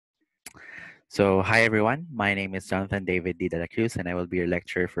Hi everyone. My name is Jonathan David D. Dela Cruz, and I will be your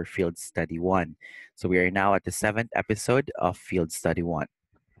lecturer for Field Study 1. So, we are now at the seventh episode of Field Study 1.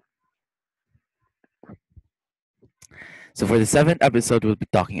 So, for the seventh episode, we'll be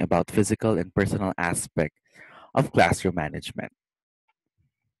talking about physical and personal aspect of classroom management.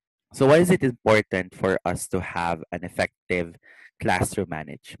 So, why is it important for us to have an effective classroom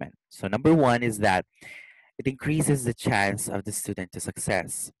management? So, number one is that it increases the chance of the student to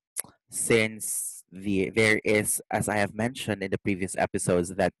success since there is, as I have mentioned in the previous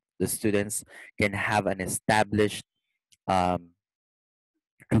episodes, that the students can have an established um,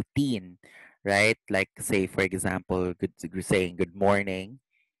 routine, right? Like say, for example, saying good morning.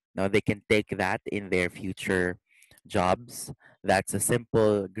 Now they can take that in their future jobs. That's a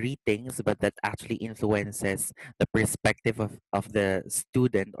simple greetings, but that actually influences the perspective of the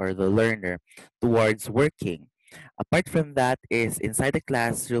student or the learner towards working. Apart from that is inside the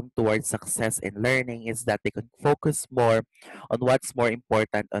classroom towards success in learning is that they can focus more on what's more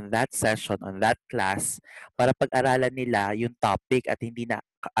important on that session, on that class, para pag-aralan nila yung topic at hindi na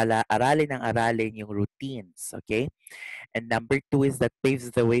aralin yung routines, okay? And number two is that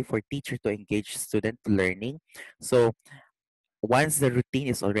paves the way for teacher to engage student learning. So once the routine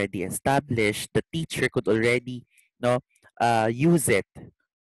is already established, the teacher could already no use it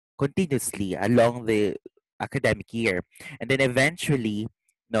continuously along the academic year, and then eventually,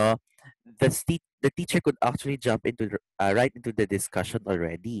 no, the teacher could actually jump into right into the discussion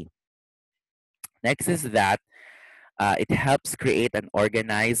already. Next is that it helps create an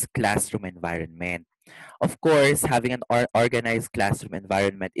organized classroom environment. Of course, having an organized classroom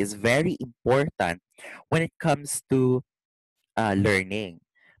environment is very important when it comes to learning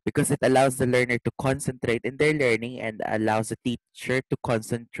because it allows the learner to concentrate in their learning and allows the teacher to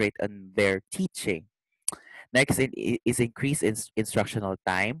concentrate on their teaching. Next is increase in instructional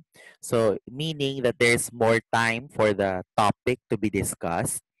time. So, meaning that there's more time for the topic to be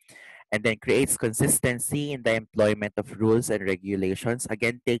discussed, and then creates consistency in the employment of rules and regulations.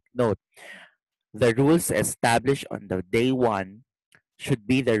 Again, take note the rules established on the day one should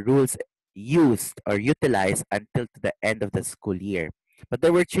be the rules used or utilized until to the end of the school year. But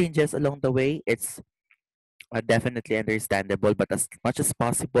there were changes along the way. It's definitely understandable, but as much as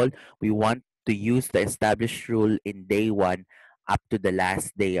possible, we want to use the established rule in day one up to the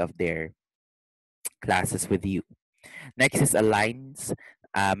last day of their classes with you. Next is aligns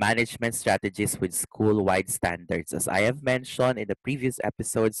management strategies with school-wide standards. As I have mentioned in the previous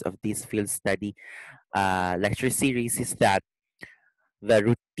episodes of this field study lecture series, is that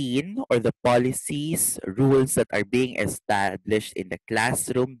the routine or the policies, rules that are being established in the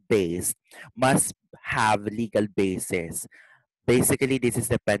classroom based must have legal basis. Basically, this is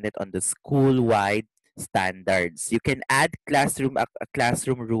dependent on the school-wide standards. You can add classroom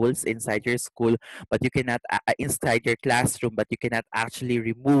rules inside your school, but you cannot inside your classroom, but you cannot actually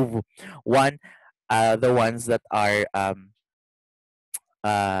remove one the ones that are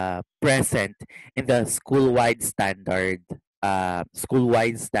present in the school-wide standard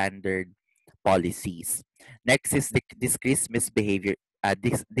policies. Next is the decrease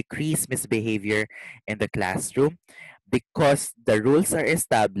misbehavior in the classroom because the rules are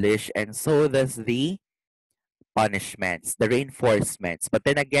established and so does the punishments, the reinforcements. But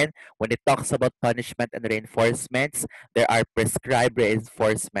then again, when it talks about punishment and reinforcements, there are prescribed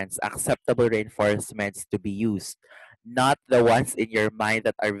reinforcements, acceptable reinforcements to be used, not the ones in your mind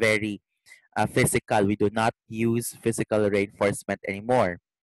that are very physical. We do not use physical reinforcement anymore.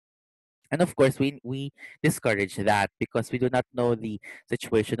 And of course, we discourage that because we do not know the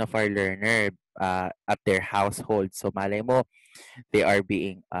situation of our learner at their household. So, malay mo, they are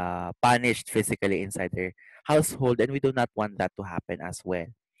being punished physically inside their household, and we do not want that to happen as well.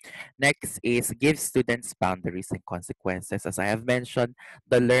 Next is give students boundaries and consequences. As I have mentioned,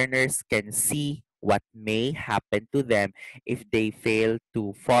 the learners can see what may happen to them if they fail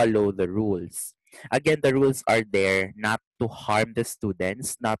to follow the rules. Again, the rules are there not to harm the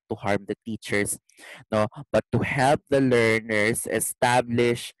students, not to harm the teachers, no, but to help the learners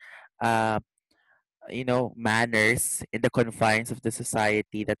establish uh, manners in the confines of the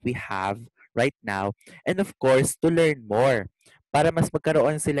society that we have right now, and of course to learn more para mas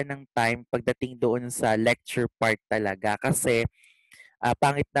magkaroon sila ng time pagdating doon sa lecture part talaga kasi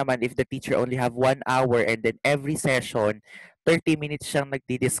pangit naman if the teacher only have 1 hour and then every session 30 minutes siyang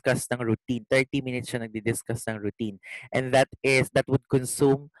nagdi-discuss ng routine, 30 minutes siya nagdi-discuss ng routine, and that would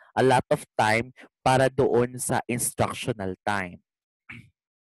consume a lot of time para doon sa instructional time.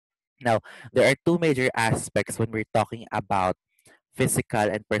 Now, there are two major aspects when we're talking about physical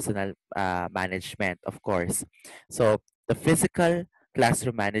and personal management, of course. So, the physical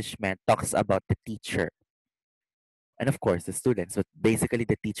classroom management talks about the teacher and of course the students. So basically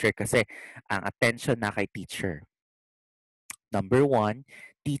the teacher kasi ang attention na kay teacher. Number one,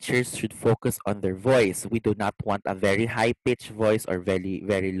 teachers should focus on their voice. We do not want a very high pitched voice or very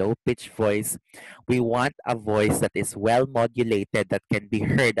low pitched voice. We want a voice that is well modulated that can be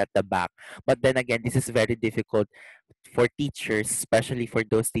heard at the back. But then again, this is very difficult for teachers, especially for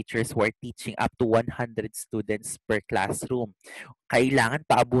those teachers who are teaching up to 100 students per classroom. Kailangan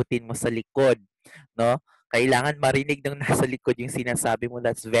paabutin mo sa likod, no? Kailangan marinig ng nasa likod yung sinasabi mo.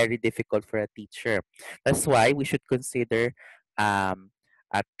 That's very difficult for a teacher. That's why we should consider a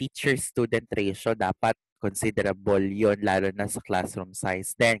teacher-student ratio. Dapat considerable yon lalo na sa classroom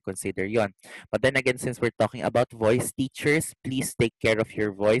size. Then, consider yon. But then again, since we're talking about voice, teachers, please take care of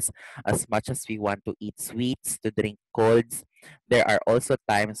your voice as much as we want to eat sweets, to drink colds. There are also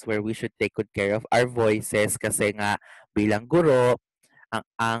times where we should take good care of our voices kasi nga bilang guro,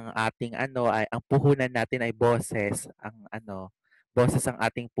 ang ating ano ay ang puhunan natin ay boses, boses ang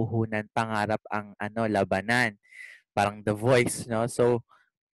ating puhunan, pangarap ang labanan, parang The Voice, no? So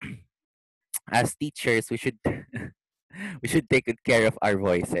as teachers, we should we should take good care of our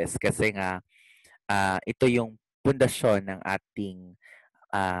voices kasi nga ito yung pundasyon ng ating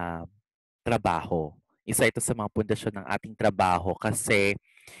ah, trabaho. Isa ito sa mga pundasyon ng ating trabaho kasi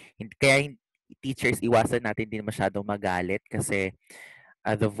teachers iwasan natin din masyadong magalit kasi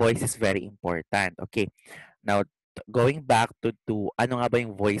the voice is very important. Okay. Now, going back to ano nga ba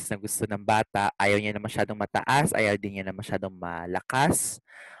yung voice na gusto ng bata, ayaw niya na masyadong mataas, ayaw din niya na masyadong malakas,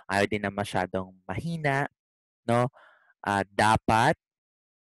 ayaw din na masyadong mahina, no? Dapat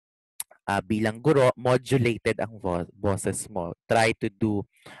bilang guro, modulated ang boses mo. Try to do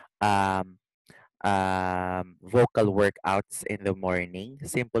um, vocal workouts in the morning,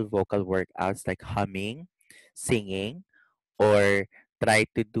 simple vocal workouts like humming, singing, or try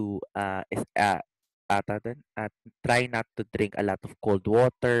to do try not to drink a lot of cold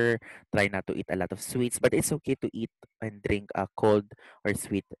water, try not to eat a lot of sweets, but it's okay to eat and drink cold or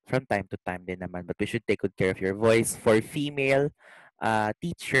sweet from time to time din naman, but we should take good care of your voice. For female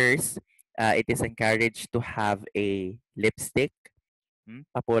teachers, it is encouraged to have a lipstick.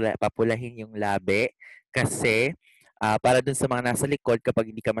 Papulahin yung labi kasi para dun sa mga nasa likod, kapag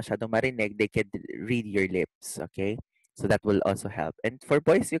hindi ka masyadong marinig, they can read your lips, okay? So that will also help. And for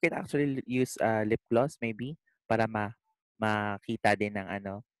boys, you can actually use lip gloss maybe para makita din ng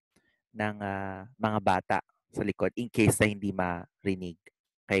ng mga bata sa likod in case na hindi marinig.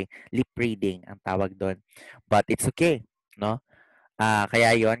 Okay? Lip reading ang tawag doon. But it's okay, no?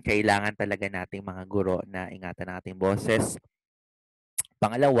 Kaya yon kailangan talaga nating mga guro na ingatan ang ating boses.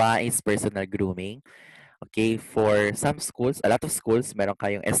 Pangalawa is personal grooming. Okay, for some schools, a lot of schools, meron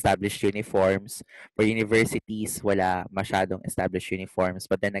kayong established uniforms. For universities, wala masyadong established uniforms.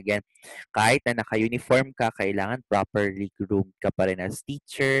 But then again, kahit na naka-uniform ka, kailangan properly groomed ka pa rin as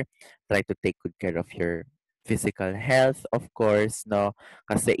teacher. Try to take good care of your physical health, of course, no?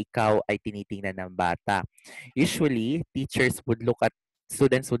 Kasi ikaw ay tinitingnan ng bata. Usually, students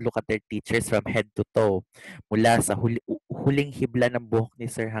would look at their teachers from head to toe. Mula sa huling hibla ng buhok ni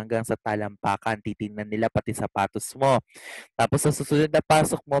sir hanggang sa talampakan, titingnan nila pati sapatos mo. Tapos sa susunod na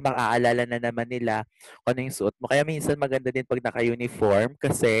pasok mo, makaalala na naman nila kung ano yung suot mo. Kaya minsan maganda din pag naka-uniform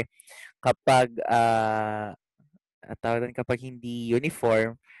kasi kapag kapag hindi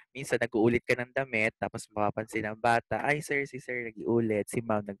uniform, minsan nag-uulit ka ng damit, tapos mapapansin ng bata, ay sir, si sir nag-uulit, si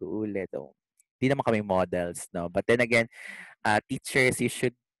ma'am nag-uulit. Oh, hindi naman kami models, no? But then again, teachers, you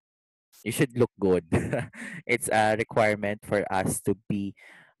should look good. It's a requirement for us to be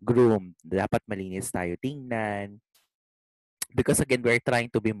groomed. Dapat malinis tayo tingnan. Because again, we're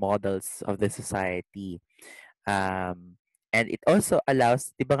trying to be models of the society. And it also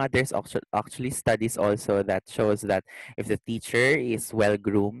allows, di ba nga, there's actually studies also that shows that if the teacher is well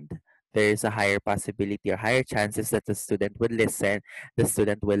groomed, there's a higher possibility or higher chances that the student will listen. The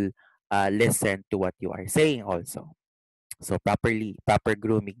student will listen to what you are saying also. So proper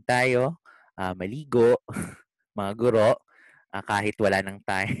grooming tayo, maligo, mga guro, kahit wala ng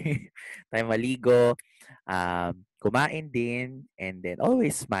time, tayo maligo, kumain din, and then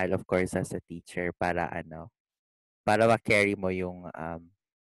always smile of course as a teacher para ma-carry mo yung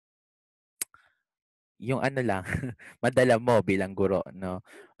lang, madala mo bilang guro, no?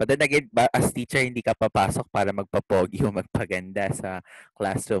 But then again, as teacher, hindi ka papasok para magpapogi o magpaganda sa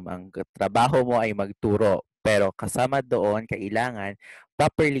classroom. Ang trabaho mo ay magturo. Pero kasama doon, kailangan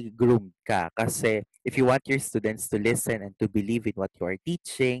properly groomed ka. Kasi if you want your students to listen and to believe in what you are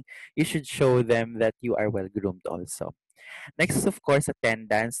teaching, you should show them that you are well groomed also. Next is of course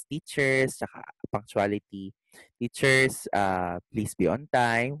attendance, teachers, saka punctuality. Teachers, please be on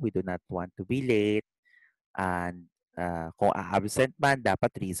time. We do not want to be late. And kung a-absent man,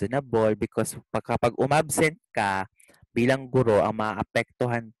 dapat reasonable because kapag umabsent ka, bilang guro, ang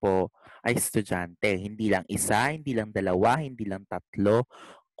maapektuhan po ay estudyante. Hindi lang isa, hindi lang dalawa, hindi lang tatlo,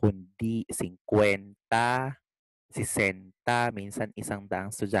 kundi 50, 60, minsan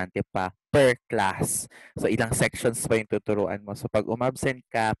 100 estudyante pa per class. So, ilang sections pa yung tuturuan mo. So, pag umabsent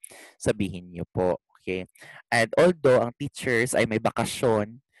ka, sabihin niyo po. Okay? And although ang teachers ay may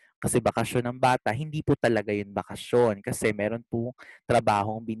bakasyon, kasi bakasyon ng bata, hindi po talaga yun bakasyon kasi meron po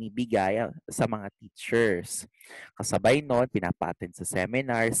trabahong binibigay sa mga teachers. Kasabay nun, pinapa-attend sa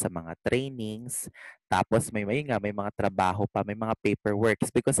seminars, sa mga trainings, tapos may mga trabaho pa, may mga paperworks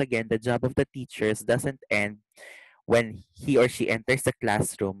because again, the job of the teachers doesn't end when he or she enters the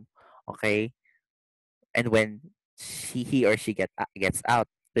classroom, okay? And when he or she gets out.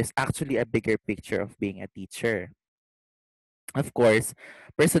 There's actually a bigger picture of being a teacher. Of course,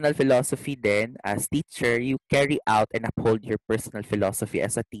 personal philosophy then, as teacher, you carry out and uphold your personal philosophy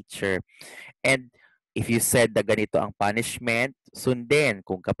as a teacher. And if you said na ganito ang punishment, sundin.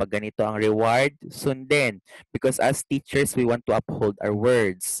 Kung kapag ganito ang reward, sundin. Because as teachers, we want to uphold our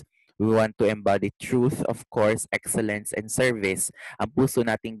words. We want to embody truth, of course, excellence, and service. Ang puso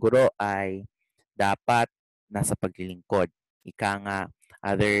nating guro ay dapat nasa paglilingkod. Ika nga,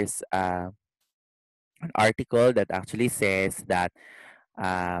 there's an article that actually says that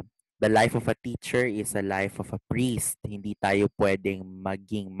uh, the life of a teacher is a life of a priest. Hindi tayo pwedeng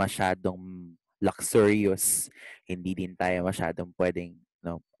maging masyadong luxurious. Hindi din tayo masyadong pwedeng,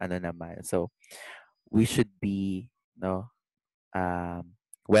 no, ano naman. So, we should be, no,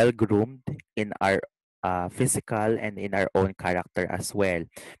 well-groomed in our physical and in our own character as well.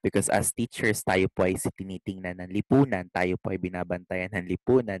 Because as teachers, tayo po ay tinitingnan ng lipunan, tayo po ay binabantayan ng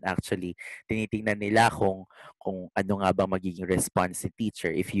lipunan. Actually, tinitingnan nila kung ano nga ba magiging response si teacher.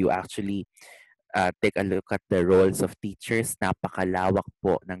 If you actually take a look at the roles of teachers, napakalawak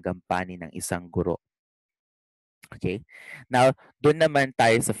po ng gampanin ng isang guro. Okay? Now, doon naman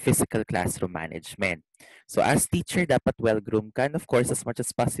tayo sa physical classroom management. So as teacher, dapat well-groomed ka. And of course, as much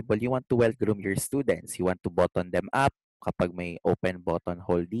as possible, you want to well-groom your students. You want to button them up kapag may open button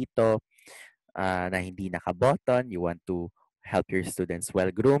hole dito na hindi naka-button. You want to help your students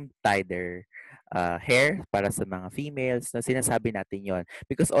well-groomed, tie their hair para sa mga females. Na sinasabi natin yon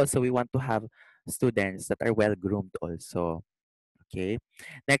because also we want to have students that are well-groomed also. Okay.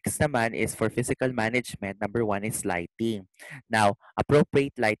 Next naman is for physical management. Number one is lighting. Now,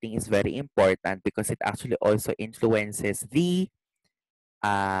 appropriate lighting is very important because it actually also influences the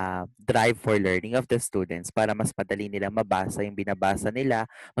drive for learning of the students para mas madali nilang mabasa yung binabasa nila,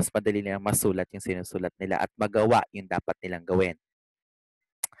 mas madali nilang masulat yung sinusulat nila at magawa yung dapat nilang gawin.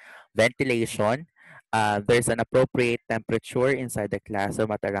 Ventilation. There's an appropriate temperature inside the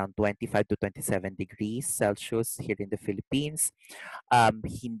classroom at around 25 to 27 degrees Celsius here in the Philippines.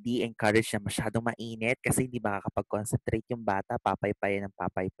 Hindi encourage na masyadong mainit kasi hindi makakapag-concentrate yung bata, papaypay ng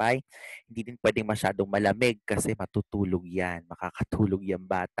papaypay. Hindi din pwedeng masyadong malamig kasi matutulog yan, makakatulog yung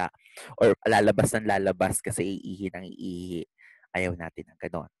bata. Or lalabas ng lalabas kasi iihi ng iihi. Ayaw natin ng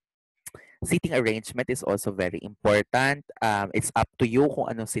ganon. Seating arrangement is also very important. It's up to you kung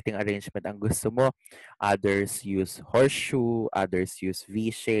anong seating arrangement ang gusto mo. Others use horseshoe, others use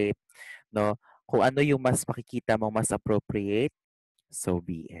V-shape, no? Kung ano yung mas makikita mo mas appropriate, so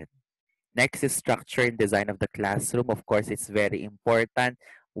be it. Next is structure and design of the classroom. Of course, it's very important.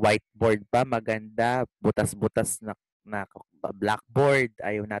 Whiteboard pa, maganda. Butas-butas na blackboard.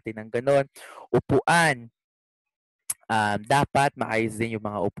 Ayaw natin ng ganon. Upuan. Dapat maayos din yung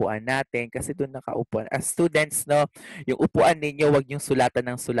mga upuan natin kasi doon nakaupuan. As students, no, yung upuan ninyo, wag yung sulatan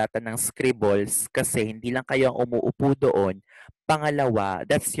ng scribbles kasi hindi lang kayo ang umuupo doon. Pangalawa,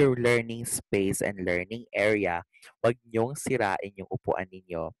 that's your learning space and learning area. Wag niyong sirain yung upuan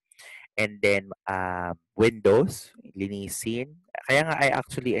ninyo. And then, windows, linisin. Kaya nga I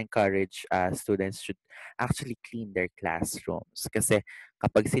actually encourage students should actually clean their classrooms. Kasi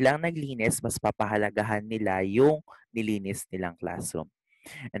kapag silang naglinis, mas papahalagahan nila yung nilinis nilang classroom.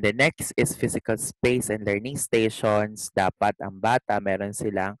 And the next is physical space and learning stations. Dapat ang bata meron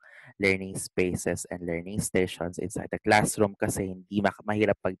silang learning spaces and learning stations inside the classroom kasi hindi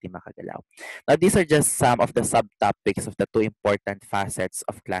mahirap pag di makagalaw. Now, these are just some of the subtopics of the two important facets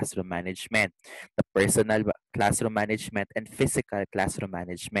of classroom management, the personal classroom management and physical classroom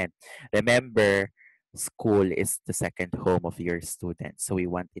management. Remember, school is the second home of your students. So we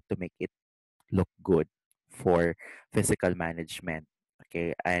want it to make it look good for physical management.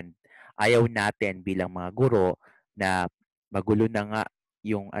 Okay? And ayaw natin bilang mga guro na magulo na nga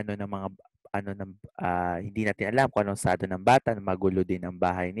yung ano ng mga hindi natin alam kung anong estado ng bata, magulo din ang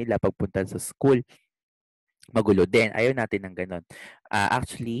bahay nila pagpunta sa school, magulo din. Ayaw natin ng gano'n.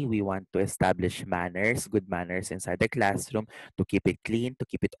 Actually, we want to establish manners, good manners inside the classroom to keep it clean, to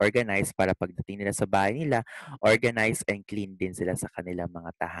keep it organized para pagdating nila sa bahay nila, organized and clean din sila sa kanilang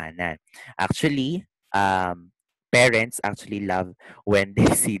mga tahanan. Actually, parents actually love when they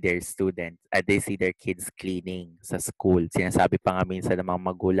see their they see their kids cleaning sa school. Sinasabi pa nga minsan ng mga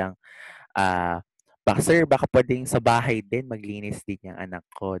magulang, baka sir, baka pwedeng sa bahay din maglinis din yung anak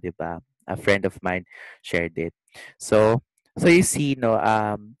ko, 'di ba? A friend of mine shared it. So, so you see, no,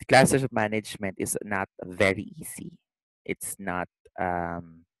 classes management is not very easy. It's not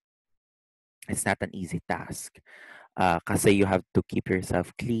um, it's not an easy task. Kasi you have to keep yourself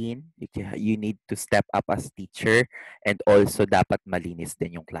clean. You need to step up as teacher, and also dapat malinis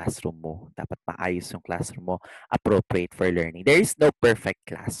din yung classroom mo. Dapat maayos yung classroom mo, appropriate for learning. There is no perfect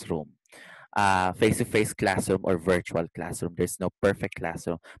classroom. Face-to-face classroom or virtual classroom. There's no perfect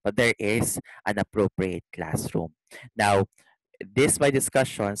classroom, but there is an appropriate classroom. Now, my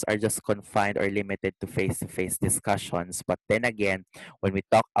discussions are just confined or limited to face-to-face discussions. But then again, when we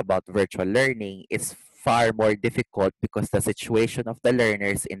talk about virtual learning, it's far more difficult because the situation of the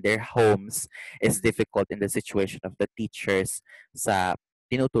learners in their homes is difficult in the situation of the teachers sa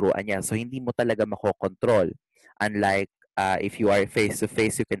tinuturuan niya. So, hindi mo talaga makokontrol. Unlike if you are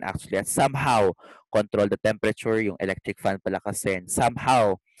face-to-face, you can actually somehow control the temperature, yung electric fan palakasin.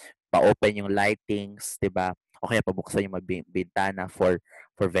 Somehow, pa-open yung lightings, 'di ba? O kaya pabuksan yung mga bintana for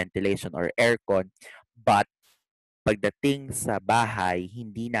ventilation or aircon. But pagdating sa bahay,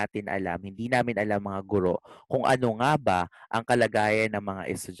 hindi namin alam mga guro kung ano nga ba ang kalagayan ng mga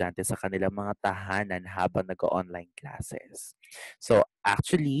estudyante sa kanilang mga tahanan habang nag-online classes. So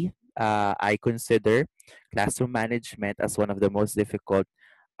actually, I consider classroom management as one of the most difficult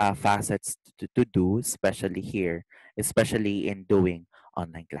facets to do, especially here, especially in doing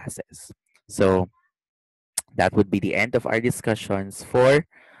online classes. So that would be the end of our discussions for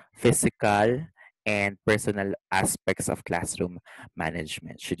physical and personal aspects of classroom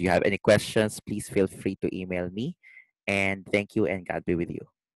management. Should you have any questions, please feel free to email me. And thank you, and God be with you.